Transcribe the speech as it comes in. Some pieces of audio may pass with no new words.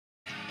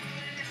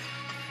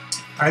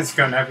How's it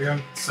going,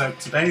 everyone? So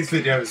today's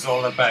video is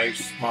all about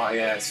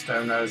my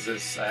Stone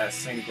Roses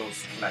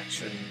singles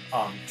collection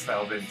on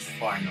 12-inch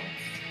vinyl.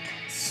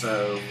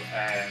 So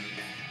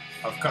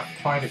I've got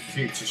quite a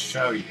few to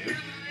show you.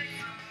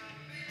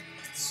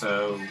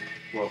 So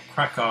we'll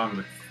crack on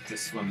with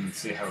this one and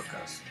see how it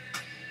goes.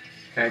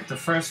 Okay, the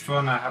first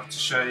one I have to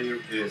show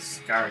you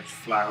is Garage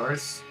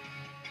Flowers.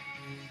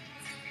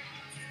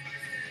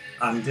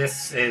 And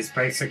this is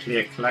basically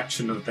a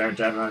collection of their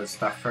demos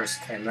that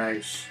first came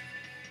out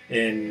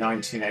in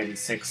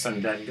 1986,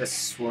 and then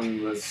this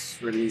one was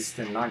released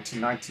in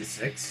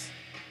 1996.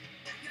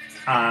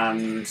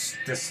 And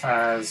this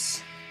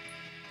has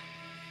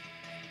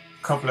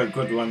a couple of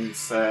good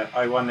ones.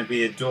 I Want to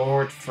Be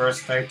Adored,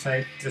 first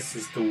outtake. This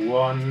is the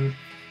one.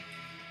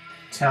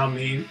 Tell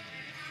Me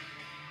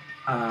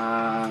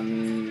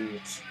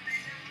and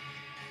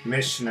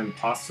Mission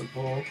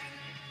Impossible.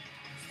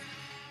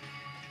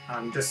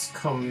 And this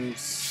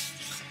comes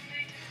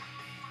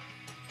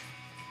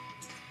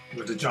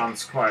with a John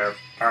Squire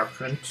art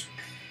print.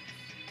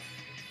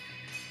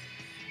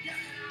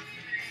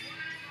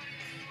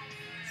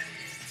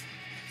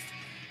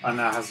 And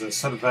it has a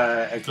sort of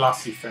a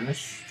glossy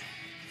finish.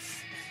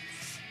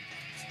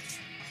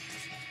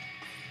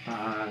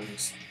 And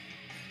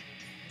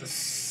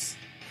this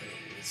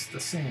is the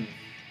scene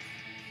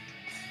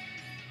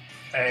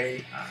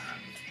A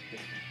and B.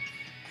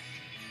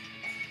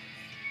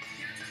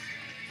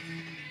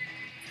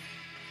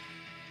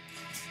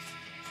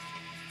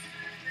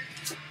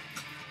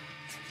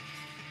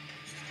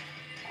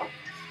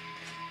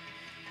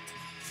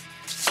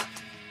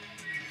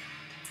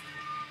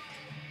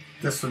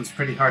 This one's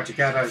pretty hard to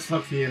get. I was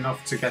lucky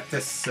enough to get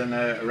this in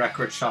a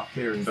record shop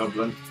here in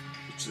Dublin,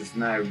 which is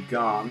now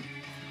gone.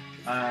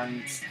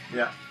 And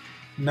yeah,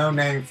 no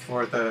name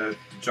for the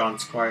John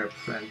Squire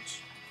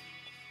print.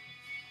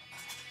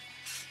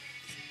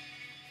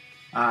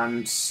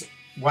 And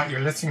what you're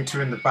listening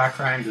to in the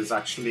background is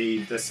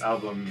actually this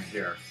album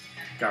here,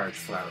 Garage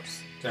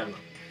Flowers demo.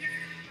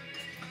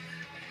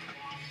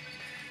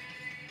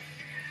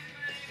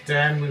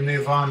 Then we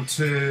move on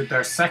to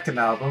their second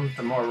album,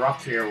 the more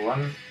rockier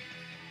one,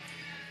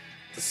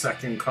 The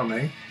Second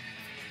Coming,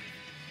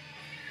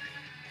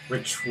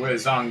 which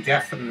was on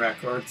Geffen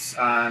Records,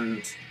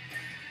 and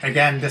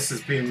again this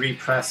has been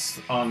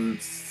repressed on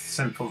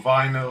Simply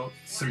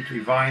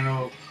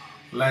Vinyl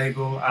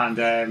label,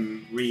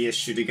 and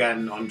reissued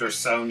again under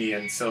Sony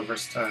and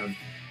Silverstone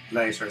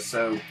later.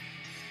 So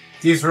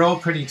these were all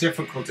pretty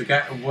difficult to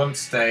get at one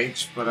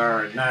stage, but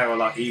are now a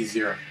lot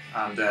easier.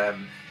 And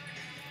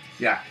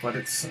yeah, but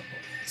it's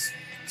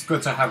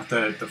good to have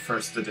the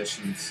first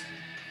editions.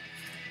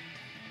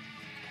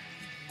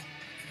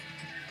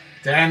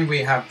 Then we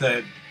have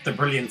the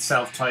brilliant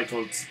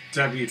self-titled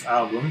debut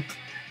album.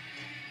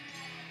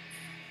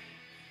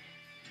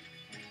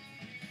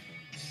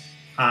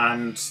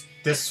 And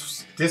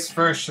this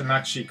version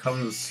actually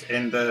comes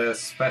in the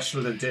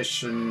special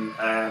edition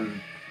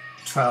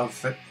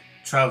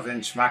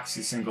 12-inch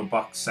maxi single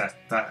box set.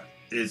 That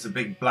is a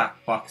big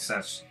black box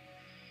set,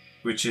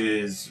 which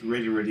is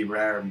really, really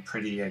rare and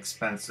pretty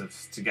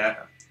expensive to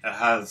get. It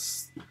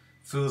has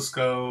Fool's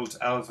Gold,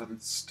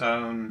 Elephant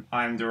Stone,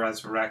 I'm the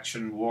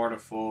Resurrection,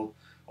 Waterfall,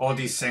 all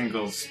these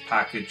singles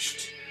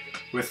packaged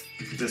with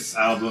this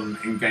album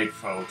in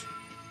gatefold.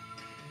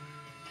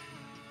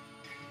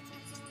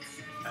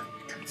 And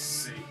you can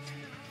see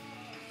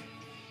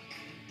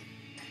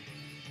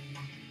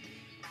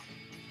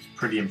it's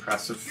pretty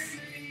impressive.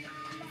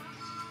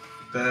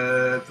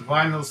 The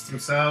vinyls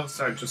themselves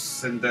are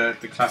just in the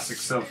classic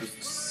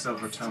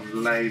silver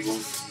tone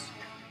labels.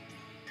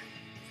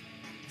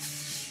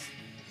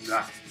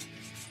 Yeah.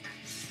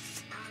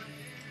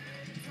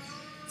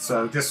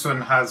 So this one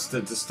has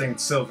the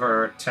distinct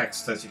silver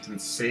text, as you can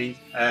see.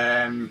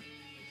 The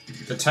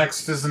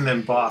text isn't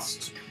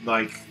embossed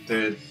like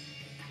the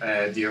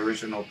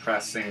original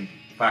pressing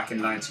back in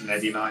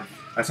 1989.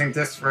 I think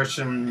this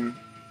version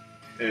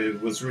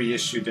was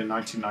reissued in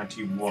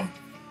 1991.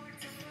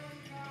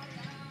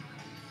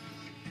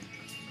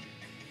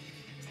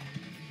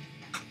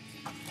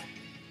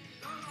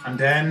 And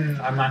then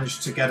I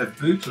managed to get a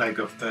bootleg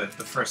of the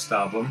first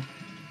album.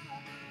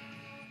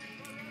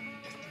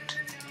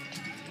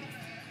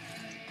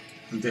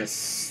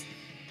 This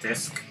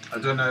disc, I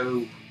don't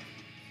know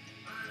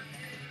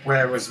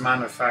where it was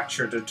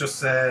manufactured. It just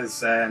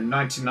says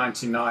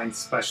 1999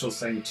 Special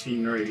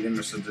Centenary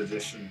Limited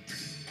Edition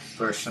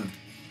version,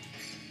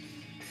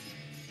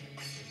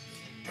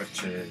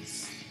 which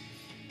is,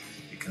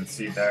 you can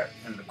see there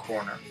in the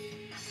corner.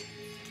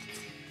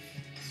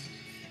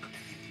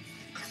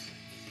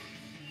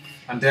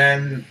 And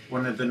then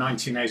one of the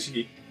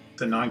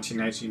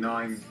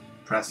 1989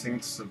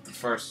 pressings of the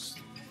first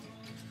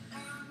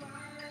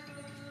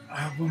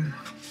album,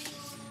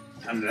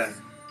 and then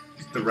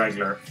the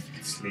regular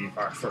sleeve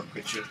artwork,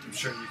 which I'm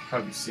sure you've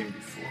probably seen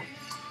before.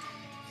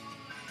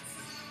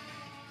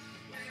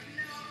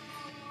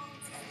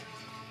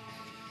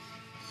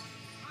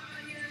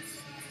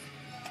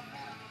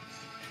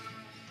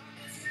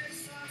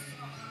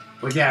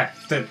 But yeah,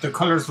 the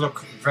colours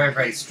look very,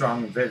 very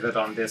strong, vivid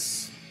on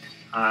this,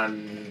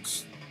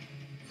 and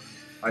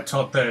I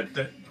thought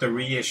the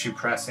reissue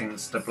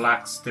pressings, the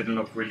blacks didn't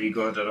look really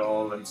good at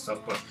all and stuff,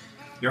 but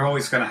you're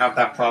always going to have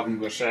that problem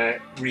with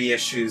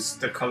reissues.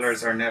 The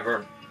colours are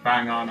never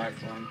bang on, I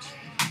find.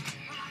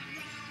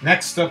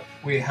 Next up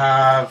we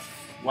have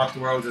What the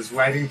World is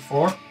Waiting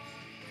For,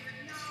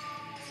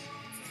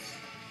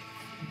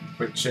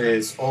 which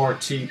is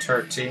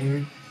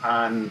RT13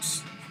 and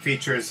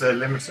features a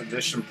limited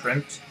edition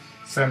print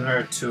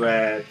similar to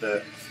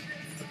the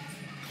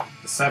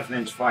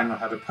 7-inch vinyl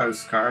had a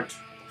postcard.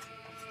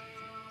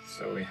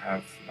 So we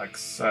have like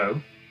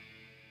so,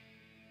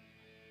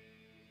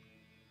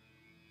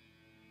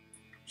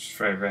 which is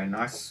very, very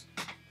nice.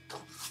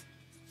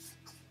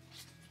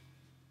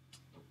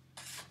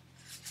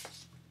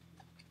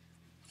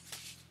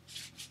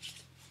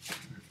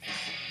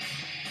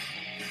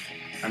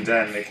 And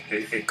then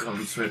it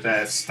comes with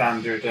a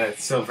standard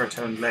silver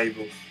tone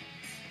label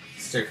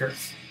sticker.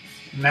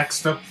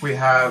 Next up we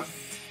have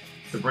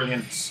the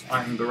brilliant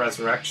I Am the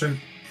Resurrection,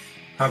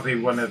 probably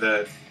one of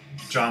the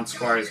John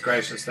Squire's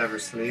greatest ever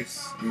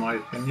sleeves in my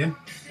opinion.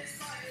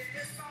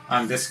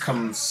 And this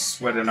comes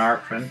with an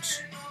art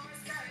print,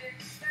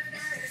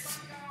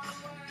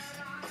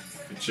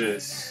 which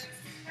is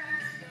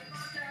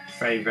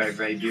very, very,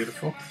 very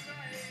beautiful.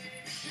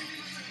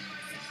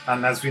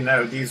 And as we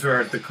know, these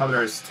were the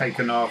colours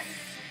taken off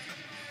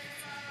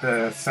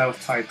the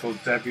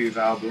self-titled debut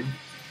album.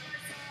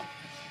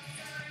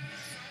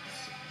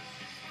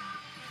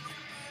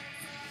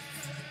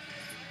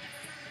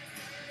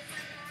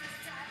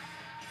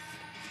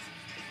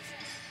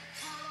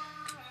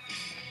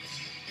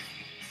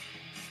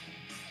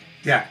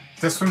 Yeah,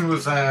 this one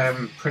was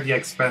pretty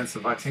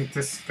expensive. I think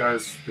this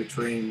goes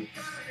between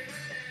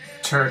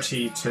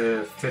 30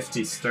 to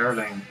 50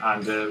 sterling,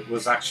 and it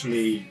was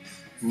actually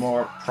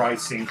more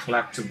pricey and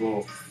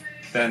collectible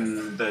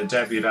than the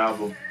debut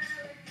album.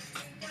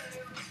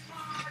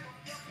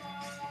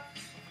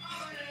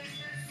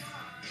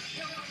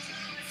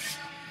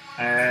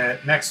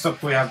 Next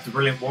up we have the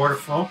brilliant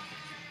Waterfall,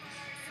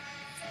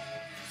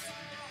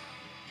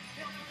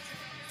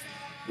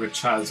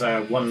 which has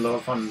One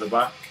Love on the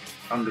back,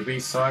 on the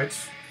B-side.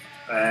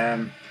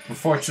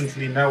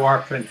 Unfortunately no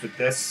art print with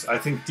this. I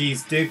think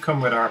these did come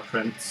with art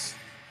prints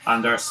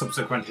and are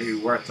subsequently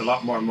worth a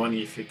lot more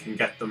money if you can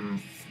get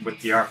them with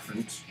the art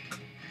print.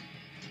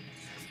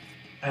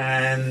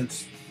 And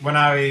when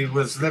I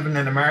was living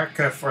in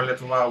America for a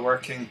little while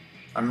working,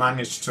 I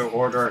managed to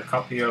order a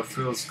copy of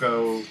Fool's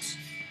Gold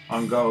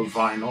on gold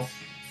vinyl,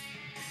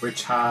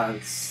 which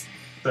has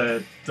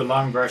the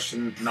long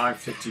version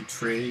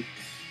 953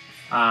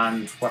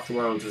 and What the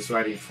World is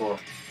Waiting For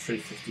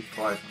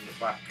 355 on the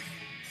back.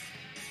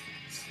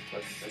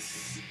 Look at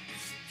this.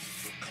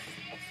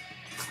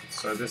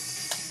 So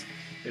this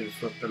is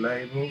what the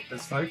label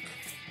is like,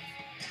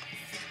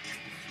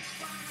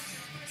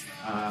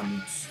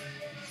 and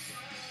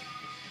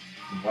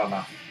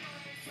voila.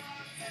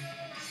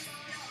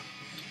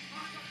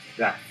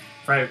 Yeah,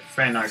 very,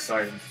 very nice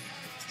item.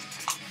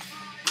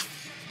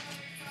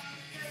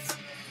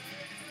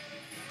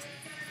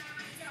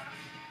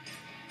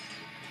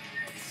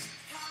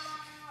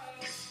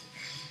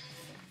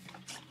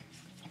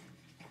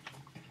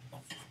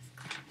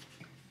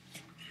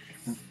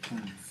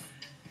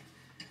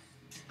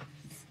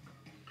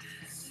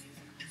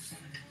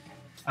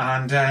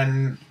 And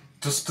then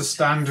just the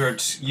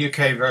standard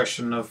UK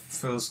version of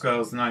Fool's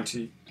Gold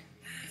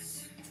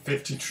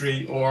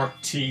 1953 or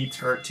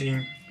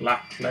T13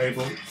 black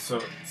label, so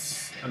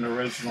it's an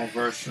original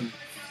version.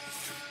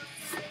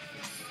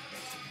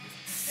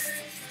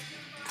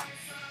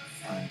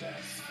 And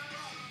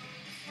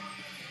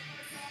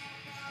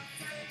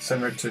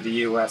similar to the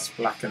US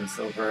black and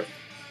silver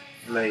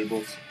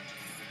labels.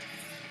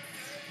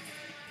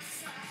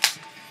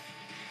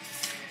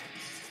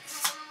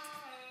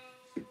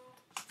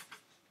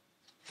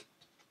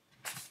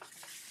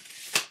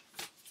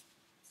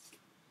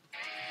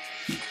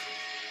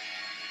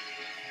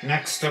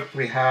 Next up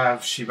we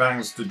have She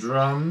Bangs the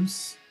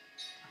Drums,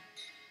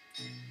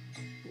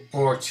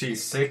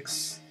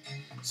 RT6.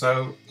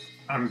 So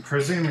I'm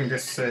presuming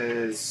this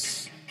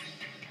is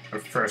a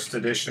first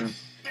edition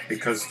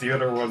because the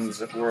other ones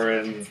that were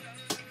in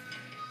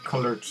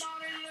coloured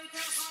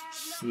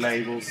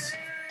labels.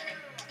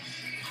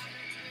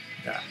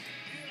 Yeah.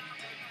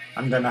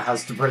 And then it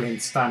has the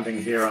brilliant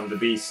standing here on the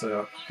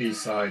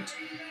B-side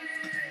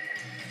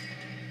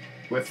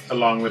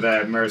along with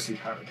Mersey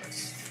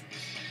Paradise.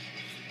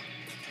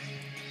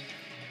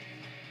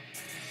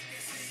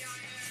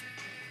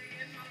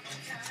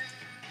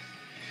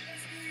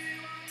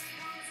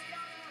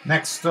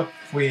 Next up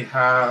we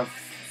have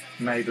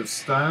Made of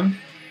Stone,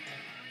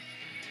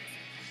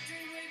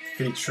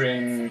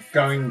 featuring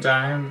Going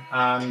Down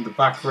and the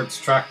backwards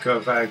track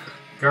of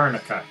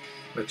Guernica,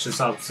 which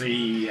is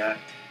obviously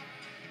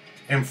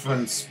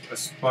influenced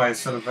by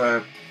sort of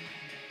a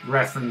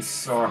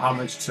reference or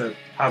homage to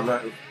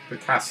Pablo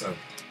Picasso.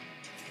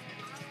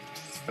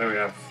 So there we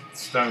have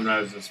Stone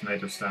Roses,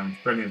 Made of Stone,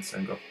 brilliant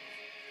single.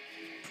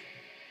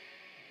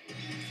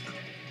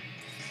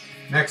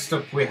 Next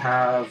up we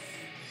have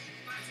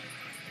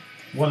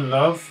One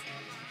Love,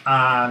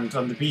 and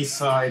on the B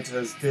side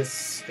is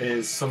This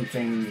Is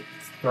Something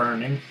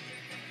Burning,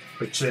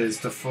 which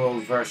is the full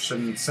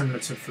version similar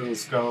to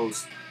Fool's Gold.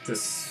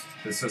 This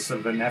is a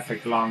sort of an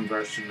epic long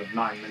version of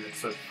 9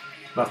 minutes with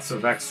lots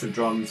of extra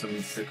drums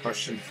and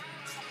percussion.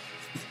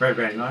 Very,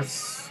 very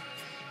nice.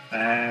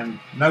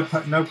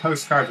 No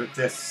postcard with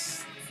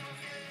this,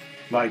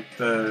 like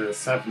the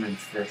 7-inch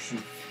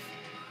version.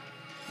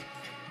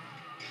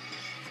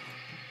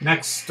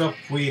 Next up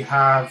we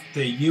have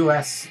the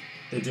US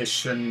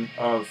edition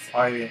of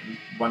I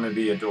Wanna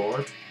Be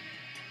Adored.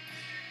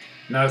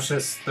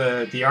 Notice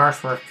the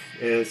artwork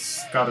is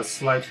got a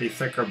slightly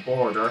thicker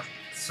border,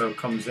 so it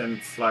comes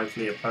in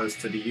slightly opposed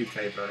to the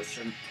UK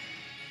version.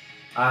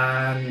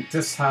 And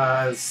this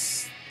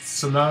has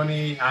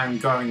Simone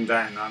and Going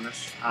Down on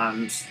it,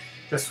 and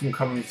this one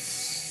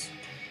comes...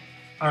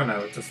 oh no,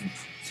 it doesn't.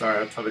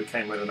 Sorry, I thought it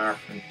came with an art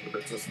print,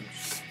 but it doesn't.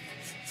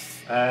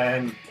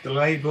 And the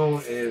label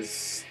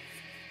is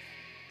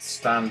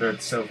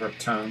standard silver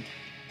tone.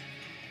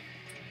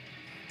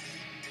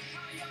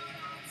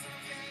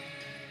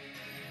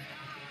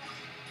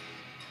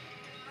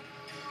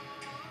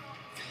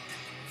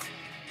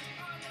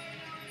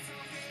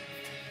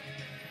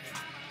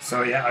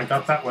 So yeah, I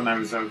got that when I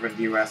was over in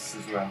the US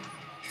as well.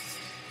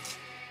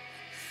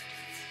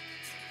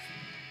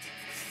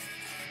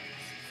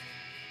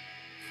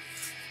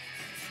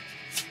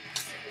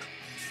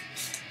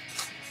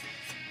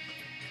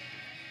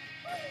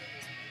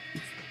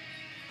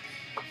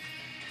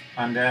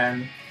 And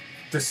then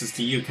this is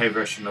the UK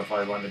version of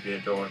I Wanna Be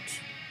Adored,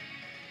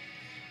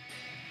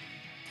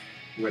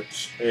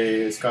 which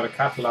is got a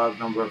catalogue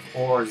number of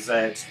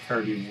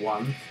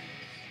RZ31.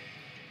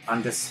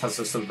 And this has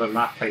a sort of a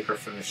matte paper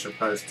finish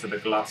opposed to the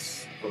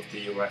gloss of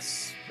the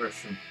US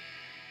version.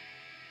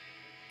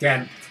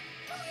 Again,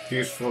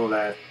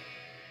 beautiful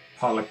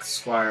Pollock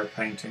Squire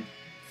painting.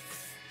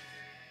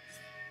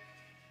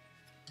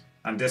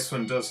 And this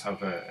one does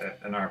have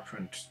an art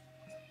print,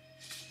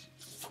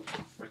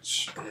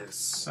 which is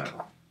so.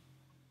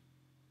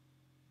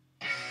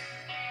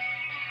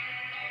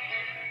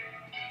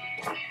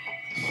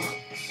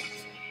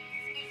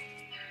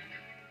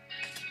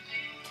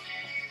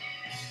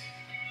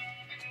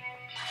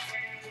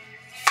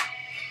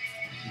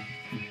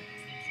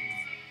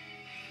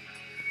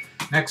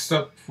 Next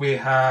up we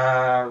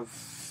have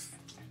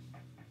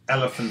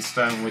Elephant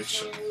Stone,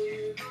 which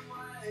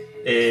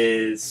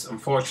is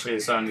unfortunately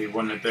is only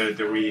one of the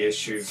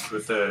reissues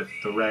with the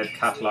red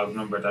catalogue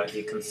number that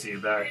you can see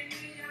there,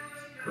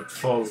 with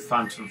full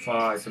Phantom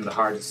 5 and the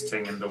hardest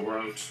thing in the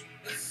world.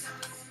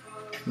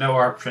 No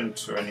art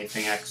print or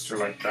anything extra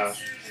like that.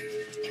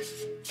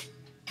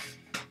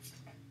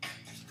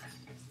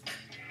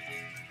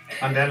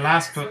 And then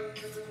last but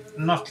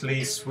not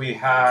least we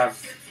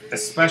have a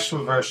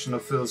special version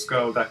of Fool's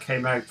Gold that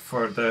came out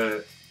for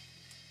the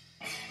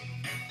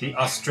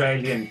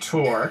Australian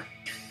tour,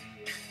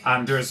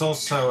 and there's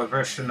also a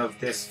version of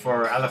this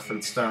for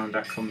Elephant Stone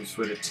that comes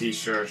with a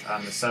t-shirt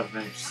and a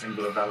 7-inch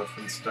single of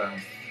Elephant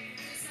Stone.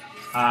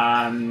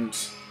 And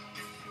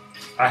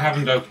I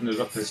haven't opened it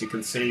up as you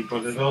can see,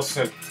 but it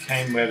also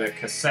came with a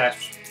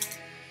cassette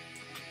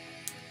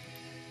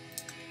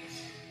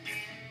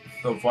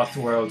of What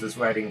the World is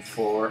Waiting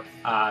For,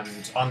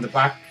 and on the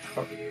back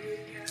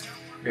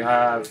we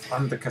have,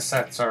 on the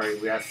cassette, sorry,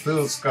 we have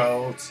Fool's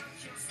Gold,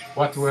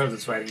 What the World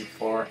is Waiting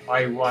For,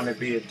 I Wanna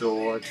Be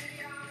Adored,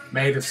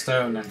 Made of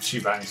Stone, and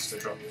She Bangs the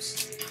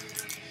Drums.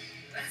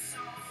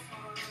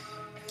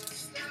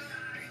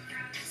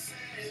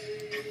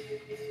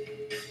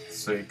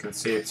 So you can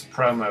see it's a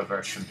promo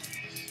version.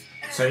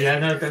 So yeah,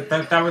 no,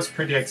 that was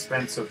pretty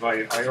expensive.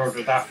 I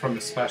ordered that from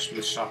a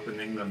specialist shop in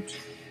England.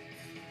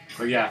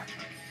 But yeah,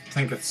 I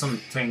think it's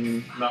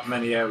something not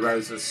many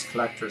Roses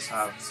collectors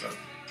have. So.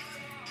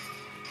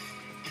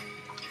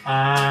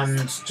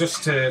 And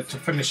just to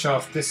finish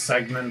off this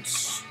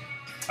segment,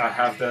 I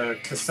have the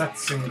cassette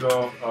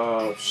single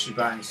of She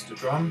Bangs the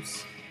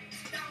Drums,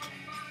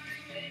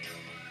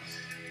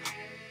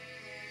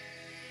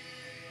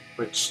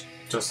 which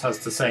just has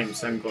the same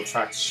single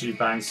tracks, She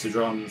Bangs the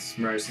Drums,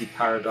 Mercy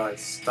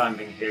Paradise,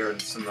 Standing Here, and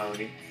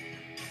Simone.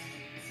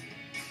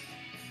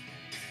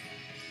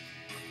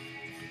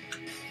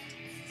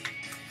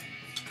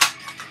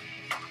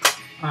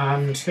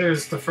 And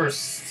here's the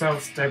first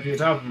self-debut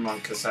album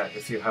on cassette,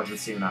 if you haven't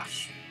seen that.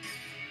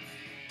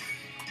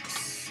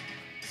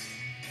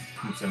 It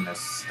comes in a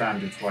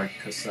standard white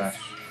cassette.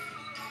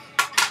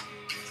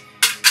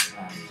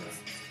 And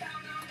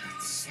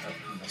let's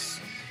open this.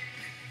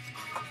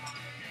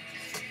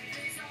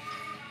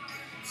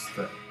 It's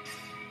the...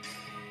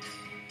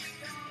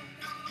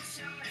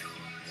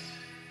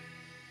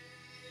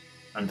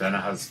 And then it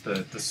has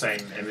the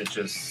same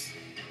images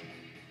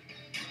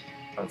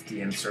of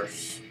the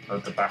insert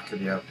of the back of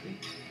the LP.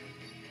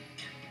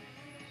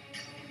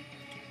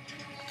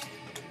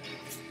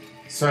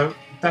 So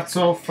that's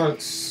all,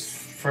 folks,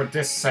 for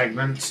this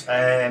segment.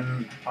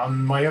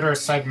 On my other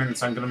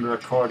segments, I'm going to be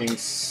recording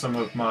some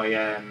of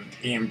my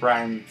Ian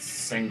Brown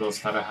singles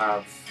that I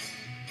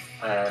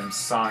have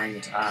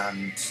signed,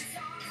 and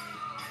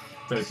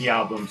the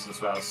albums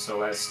as well.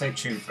 So stay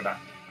tuned for that.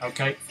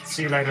 Okay,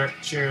 see you later.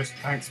 Cheers.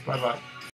 Thanks. Bye bye.